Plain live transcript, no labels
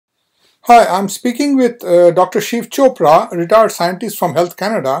Hi, I'm speaking with Dr. Shiv Chopra, retired scientist from Health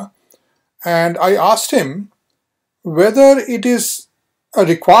Canada, and I asked him whether it is a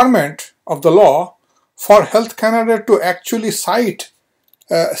requirement of the law for Health Canada to actually cite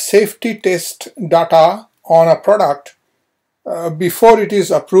safety test data on a product before it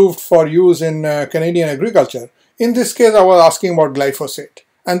is approved for use in Canadian agriculture. In this case, I was asking about glyphosate,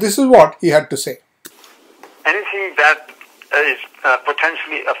 and this is what he had to say. Anything that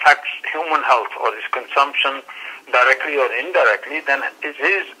potentially affects human health or its consumption directly or indirectly, then it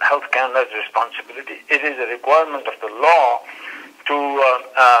is Health Canada's responsibility. It is a requirement of the law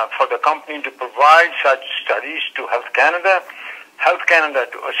for the company to provide such studies to Health Canada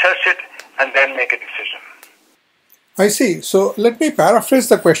to assess it and then make a decision. I see. So let me paraphrase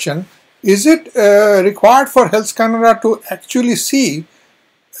the question. Is it required for Health Canada to actually see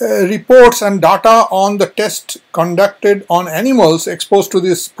reports and data on the test conducted on animals exposed to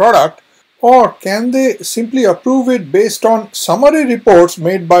this product, or can they simply approve it based on summary reports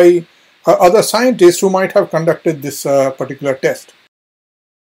made by other scientists who might have conducted this particular test?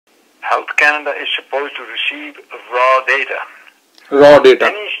 Health Canada is supposed to receive raw data. Raw data.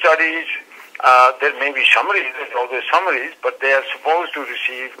 Any studies, there may be summaries, there's always summaries, but they are supposed to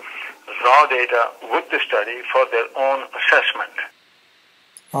receive raw data with the study for their own assessment.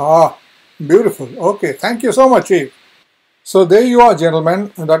 Ah, beautiful. Okay, thank you so much, Shiv. So there you are,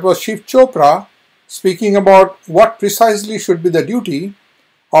 gentlemen. That was Shiv Chopra speaking about what precisely should be the duty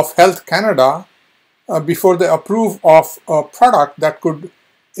of Health Canada before they approve of a product that could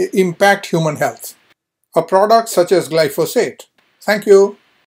impact human health. A product such as glyphosate. Thank you.